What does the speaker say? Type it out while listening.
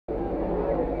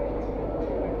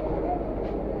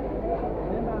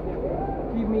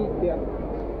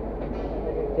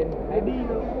đi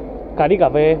thôi. Cả đi cả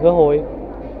về hứa hồi.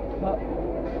 Đây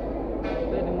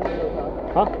thì muộn rồi.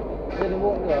 Hả? Đây thì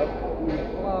muộn rồi.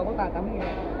 Có cả 80.000.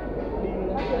 Đi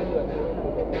 2 lượt.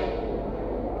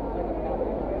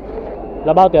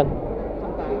 Là bao tiền?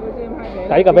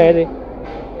 Cả đi cả về gì?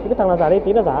 Cái thằng là giả đi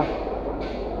tí là giả.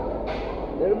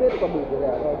 Đấy nó biết còn đủ để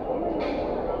rẻ thôi.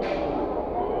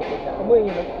 Có 10.000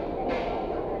 đâu.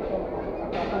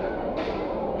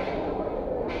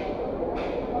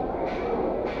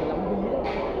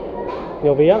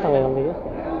 Nhiều ví á, thằng này làm ví á.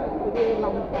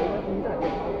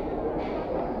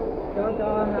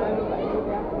 Cho 27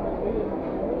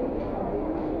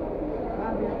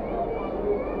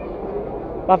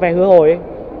 Ba vé hứa hồi ấy.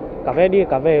 Cả vé đi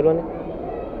cả về luôn ấy.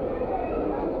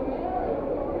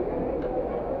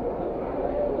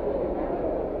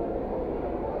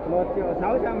 Một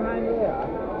 1.620.000 hả?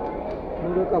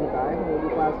 Mình đưa cầm cái, mình đi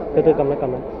qua sắp. Từ từ cầm lấy.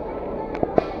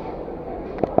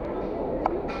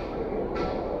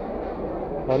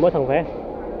 Rồi mỗi thằng vé.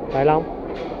 Hài lòng.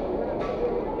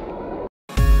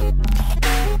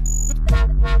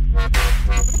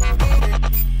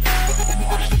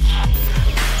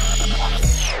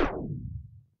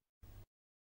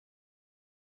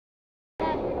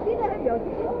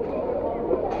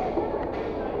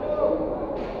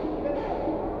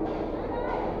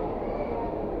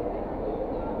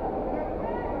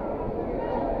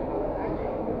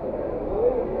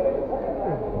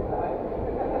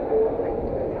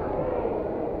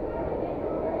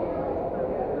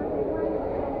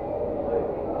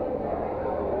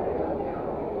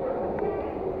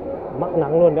 Mắc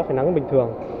nắng luôn, đã phải nắng bình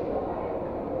thường.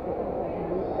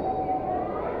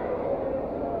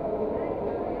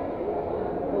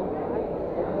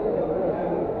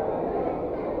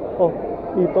 Ồ,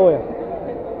 đi tôi à?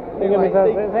 Đây là mình ra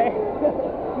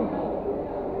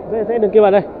rẽ đường kia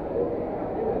vào đây.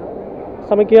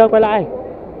 Sang bên kia quay lại.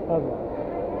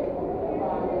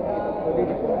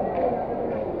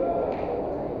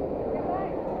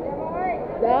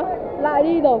 Đó, lại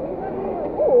đi rồi.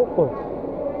 Ôi.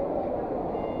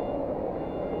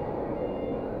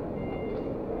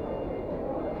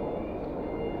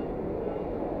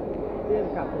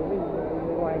 Cảm thấy mình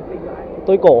ngoài hành tinh lại.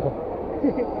 Tôi cổ.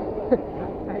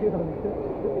 Hai đứa đồng chị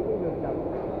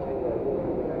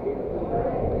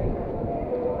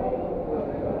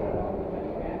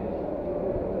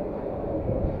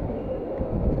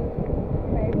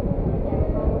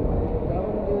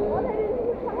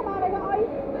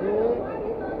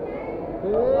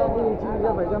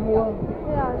ra phải ra mua.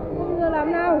 Thế là không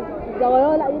làm nào. Rồi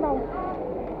ơi lại đi vòng.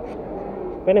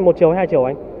 Cái này 1 chiều hay 2 chiều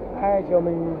anh? 2 chiều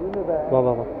mình cũng được về.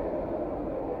 Vâng.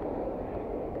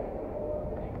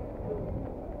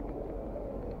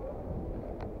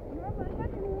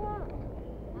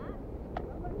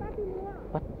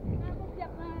 Bắt.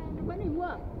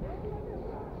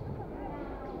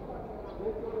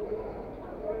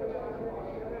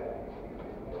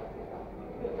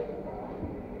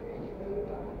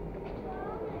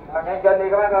 Nhanh chân đi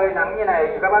các bác ơi, nắng như này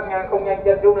các bác không nhanh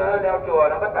chân chút nữa leo chùa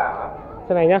nó vất vả.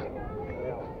 Xe này nhá.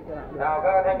 Nào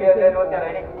các thanh niên lên luôn xe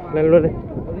đấy đi. Lên luôn đi.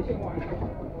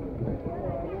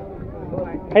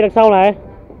 Hay đằng sau này.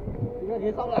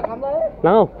 Phía sau là khám đấy.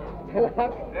 Nắng không?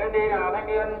 Lên đi nào thanh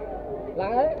niên.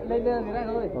 Lắng đấy, lên thế này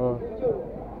thôi.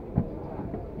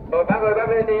 Rồi bác ơi, bác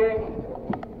lên đi.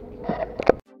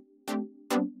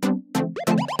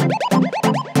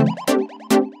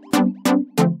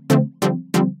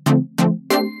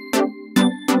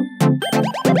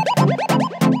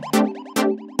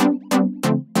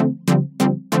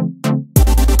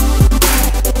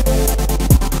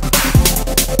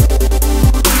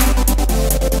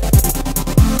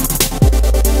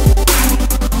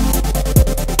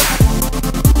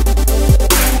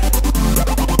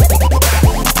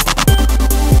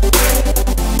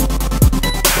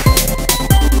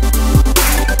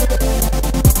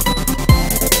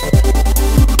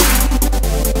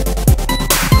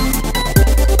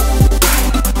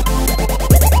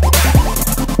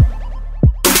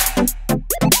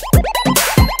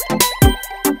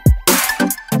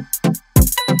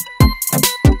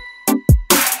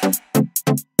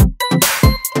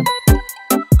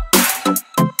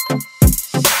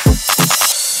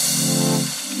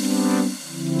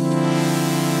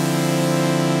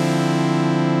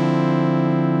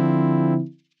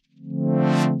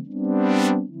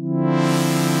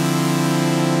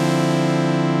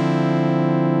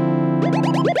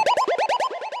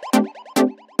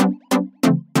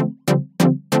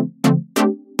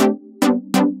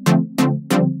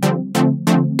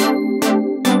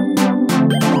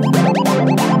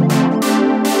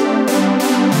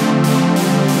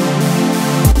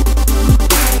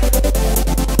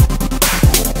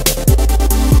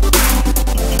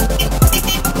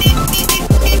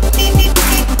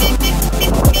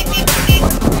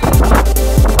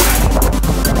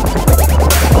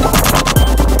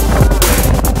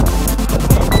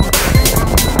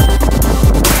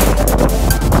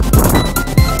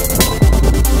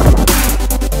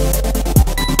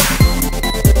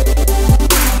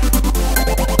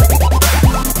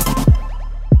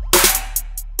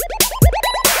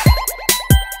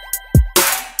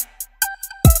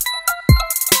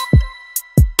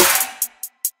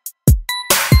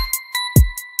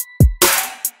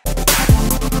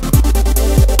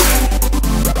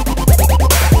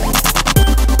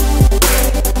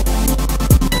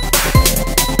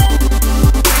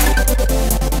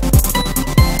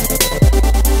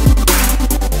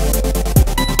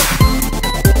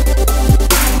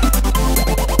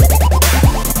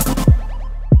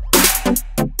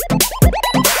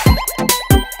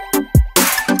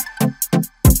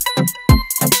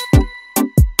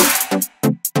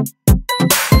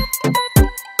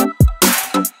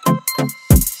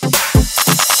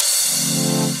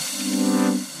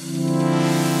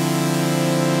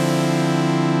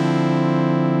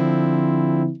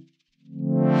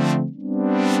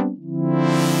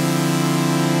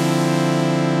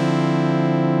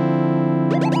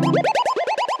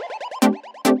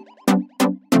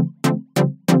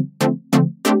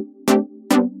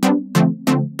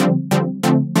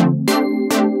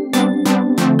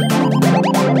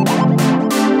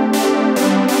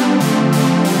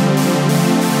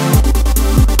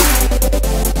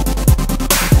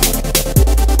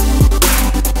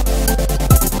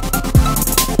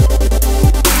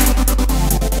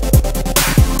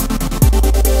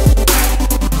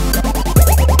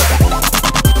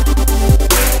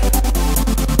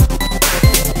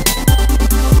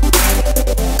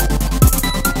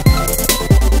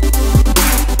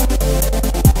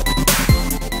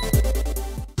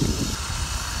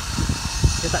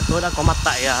 tôi đã có mặt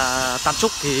tại Tam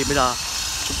Chúc. Thì bây giờ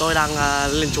chúng tôi đang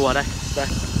lên chùa đây. Đây.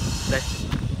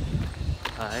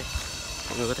 Đấy,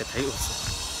 mọi người có thể thấy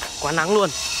quá nắng luôn.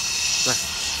 Đây.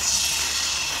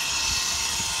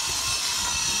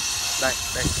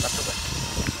 Đây, Tam Chúc đây.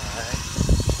 Đấy.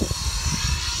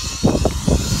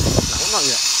 Nắng mọi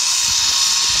người ạ.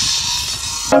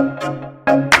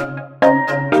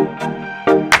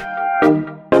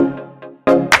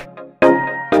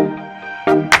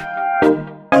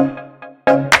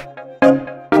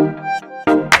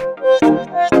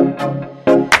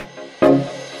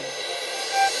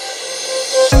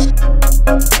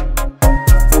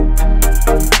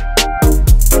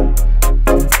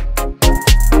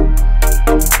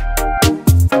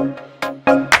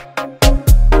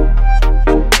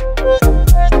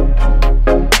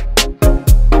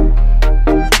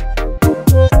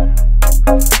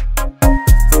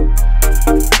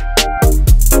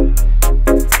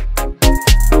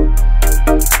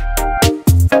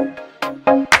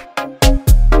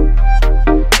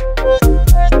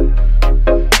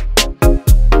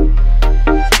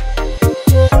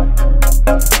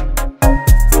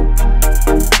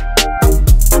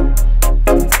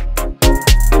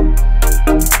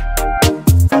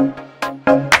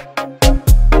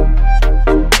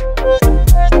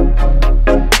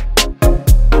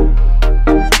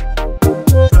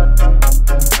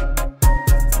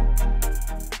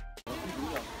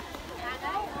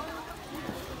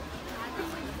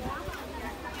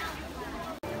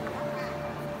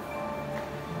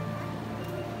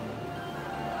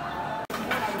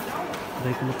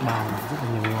 Đây có một bàn rất là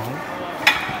nhiều ngói.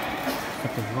 Phật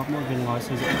tử góp mỗi viên ngói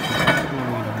xây dựng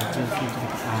 50.000 đồng một viên xin cho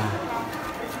Phật.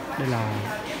 Đây là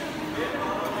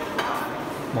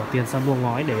bỏ tiền ra mua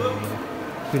ngói để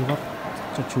quyên góp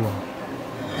cho chùa.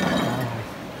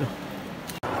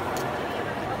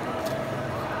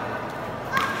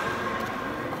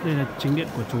 Đây là chính điện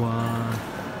của chùa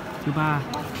thứ 3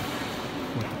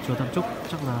 của chùa Tam Chúc,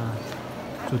 chắc là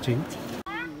chùa chính.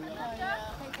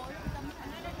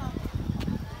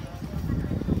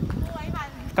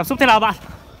 Cảm xúc thế nào bạn?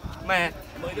 Mệt,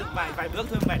 mới được vài bước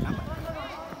thôi mệt lắm.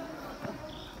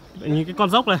 Nhìn cái con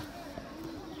dốc này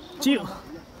chịu.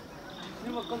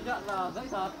 Nhưng mà công nhận là dễ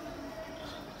thật.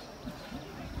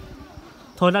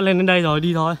 Thôi đã lên đến đây rồi,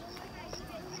 đi thôi.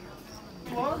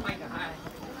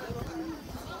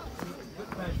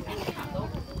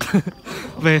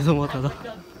 Về xong một thở rồi.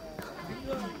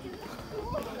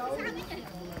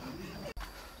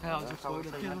 Theo suối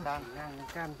được kia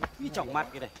can cái chỏng mặt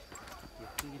cái này.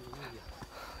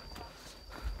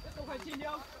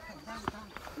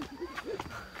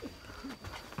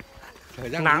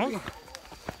 Nắng.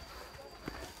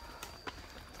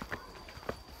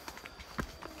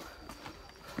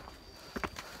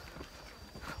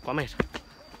 Quá mệt.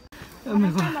 Mà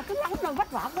cái nắng nó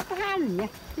vất vả có hai nhỉ.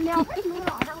 Leo ít nữa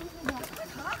lọ đâu.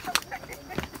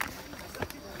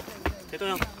 Thế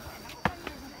tôi không?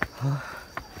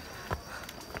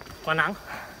 Quá nắng.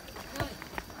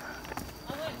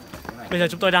 Bây giờ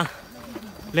chúng tôi đang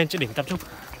lên trên đỉnh Tam Chúc.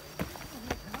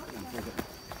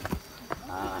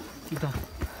 Chúng ta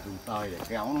dùng tời để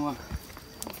kéo đúng không?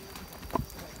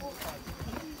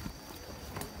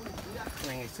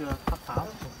 Này ngày xưa thắp pháo.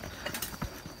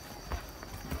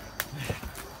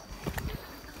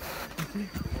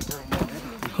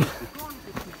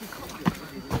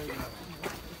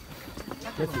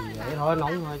 Thế thì ấy thôi,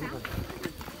 nóng thôi chứ còn.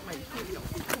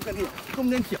 Không cần hiểu, không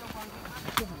nên hiểu.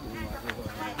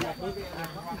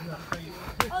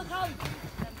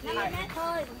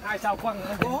 Hai sao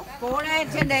quăng Cố lên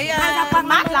trên đấy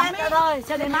mát lắm rồi,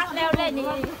 trên đấy mát leo lên thì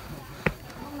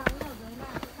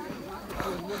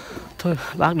thôi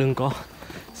bác đừng có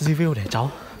review để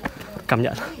cháu cảm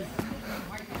nhận.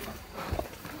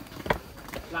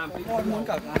 làm thì con muốn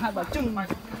cả hai bà trưng.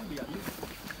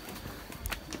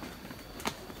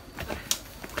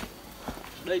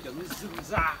 Đây kiểu như rừng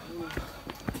già.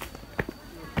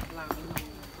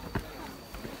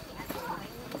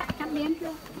 cắt biến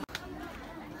chưa?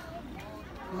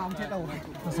 Lòng chết đầu này.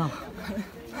 Sao?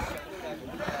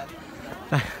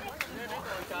 Đây.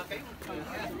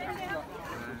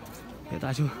 Hiện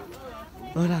tại chưa?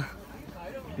 Ơi là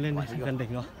lên đây gần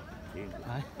đỉnh rồi.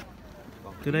 Đấy.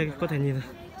 Từ đây có thể nhìn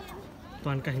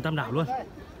toàn cảnh Tam Đảo luôn.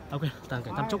 Ok, toàn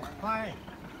cảnh Tam Chúc.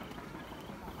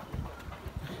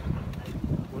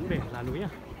 Bốn bể là núi à?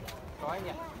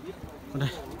 Còn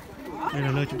đây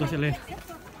là nơi chúng tôi sẽ lên.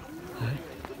 Đấy.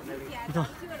 Đi thôi.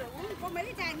 Có mấy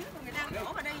cái chai nước của người ta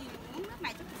đổ vào đây uống nước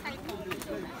này chút say.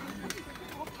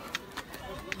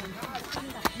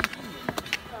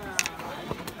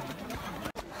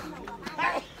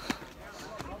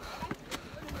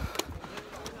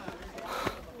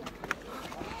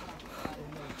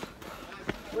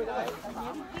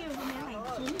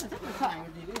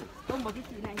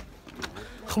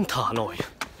 Không thở nổi.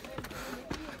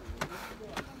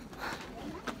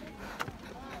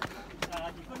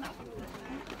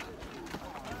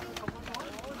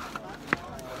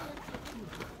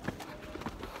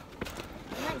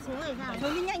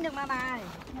 Rồi đi nhanh được mà bà.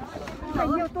 Phải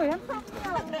nhiều tuổi lắm không?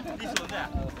 Đi xuống rồi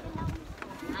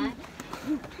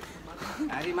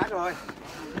à? Đi mát rồi.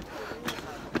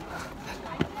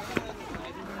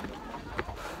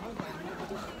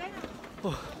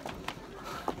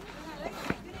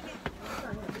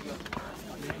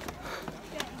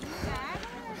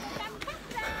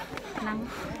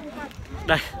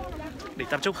 Đây, đỉnh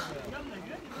Tam Chúc.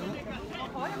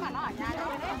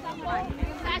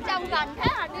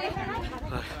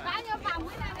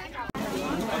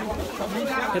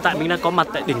 Hiện tại mình đang có mặt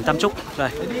tại đỉnh Tam Chúc.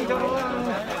 Đây.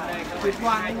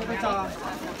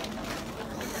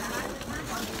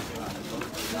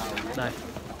 Đây.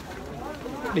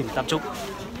 Đỉnh Tam Chúc.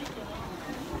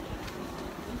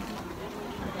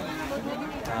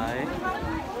 Đấy.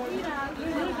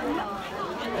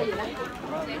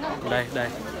 Đây, đây.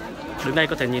 Đứng đây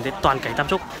có thể nhìn thấy toàn cảnh Tam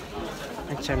Chúc.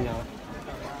 Anh xem nhau.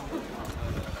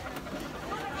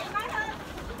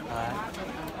 Đấy.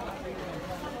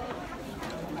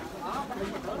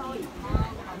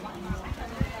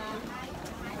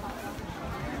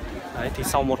 Đấy thì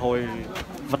sau một hồi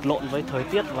vật lộn với thời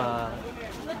tiết và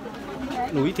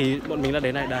núi thì bọn mình đã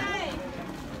đến đây.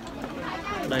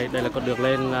 Đây. Đây là con đường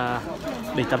lên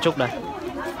đỉnh Tam Chúc đây.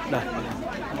 Đây.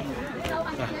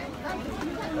 Đây.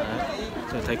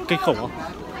 Đấy. Thấy kinh khủng không?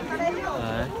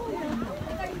 Đấy.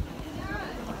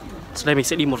 Sau đây mình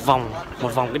sẽ đi một vòng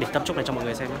cái đỉnh Tam Chúc này cho mọi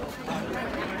người xem nhé.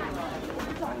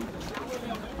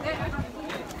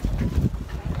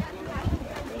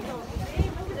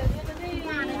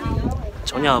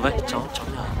 Cháu nhờ với, cháu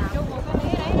nhờ.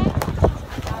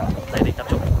 Đây đỉnh Tam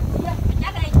Chúc. Đấy.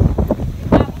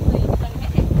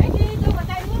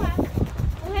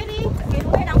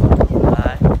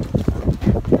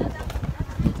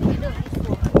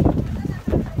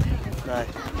 Đây,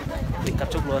 đỉnh Tam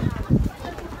Chúc luôn.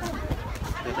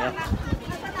 Được đấy.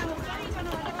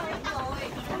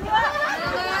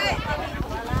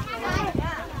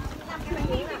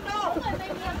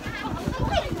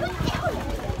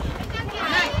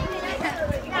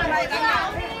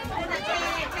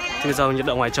 Thì bây giờ nhiệt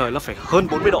độ ngoài trời nó phải hơn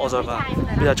 40 độ rồi và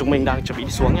bây giờ chúng mình đang chuẩn bị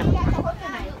đi xuống nhé.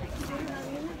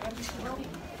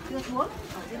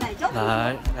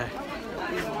 Đấy, đây.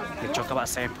 Để cho các bạn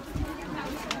xem.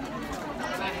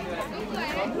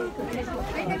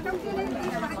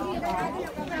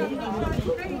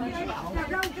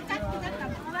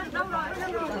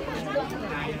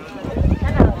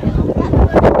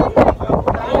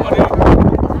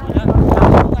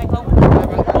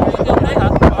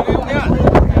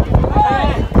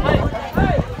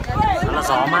 Rất là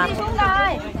gió mát.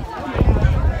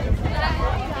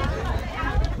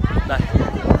 Đây.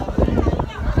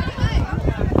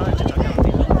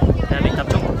 Đây đỉnh Tam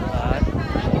Chúc. Đấy.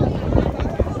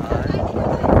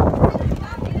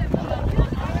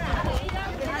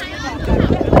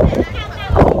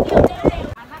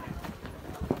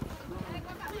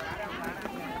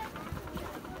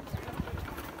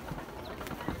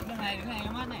 Đứng này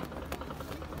mát này.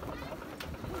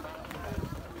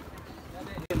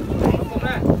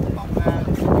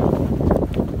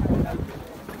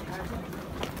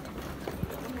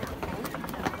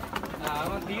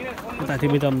 Hiện tại thì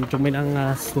bây giờ chúng mình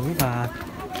đang xuống và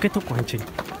kết thúc cuộc hành trình.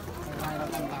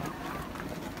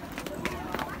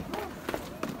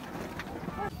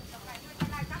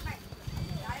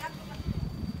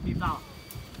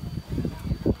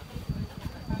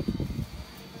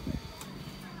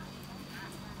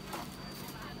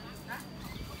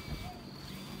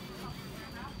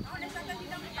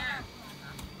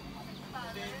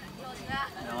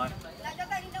 Rồi.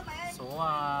 Số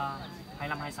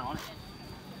 25 26 này.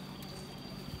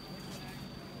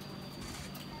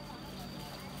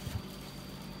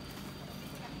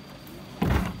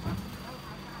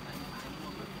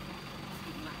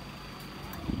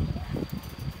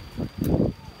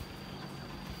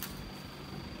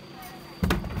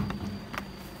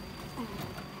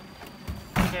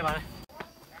 Ok bạn ơi.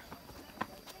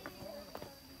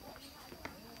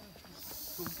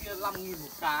 Xuống kia 5.000 một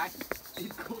cái.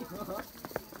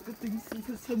 Cứ tính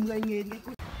sưng lên nghìn cái.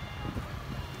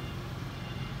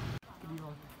 Đi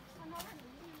rồi.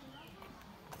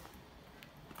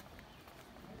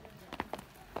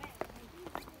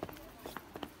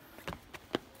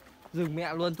 Dừng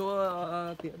mẹ luôn chỗ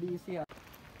tiện đi xe.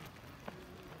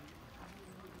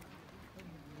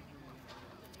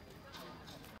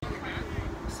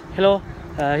 Hello,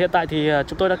 hiện tại thì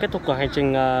chúng tôi đã kết thúc cuộc hành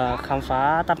trình khám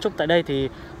phá Tam Chúc tại đây. Thì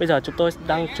bây giờ chúng tôi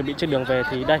đang chuẩn bị trên đường về.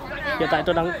 Thì đây, hiện tại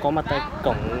tôi đang có mặt tại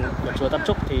cổng của chùa Tam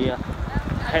Chúc. Thì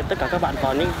hẹn tất cả các bạn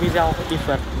vào những video đi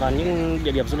phượt và những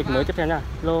địa điểm du lịch mới tiếp theo nha.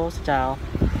 Hello, xin chào.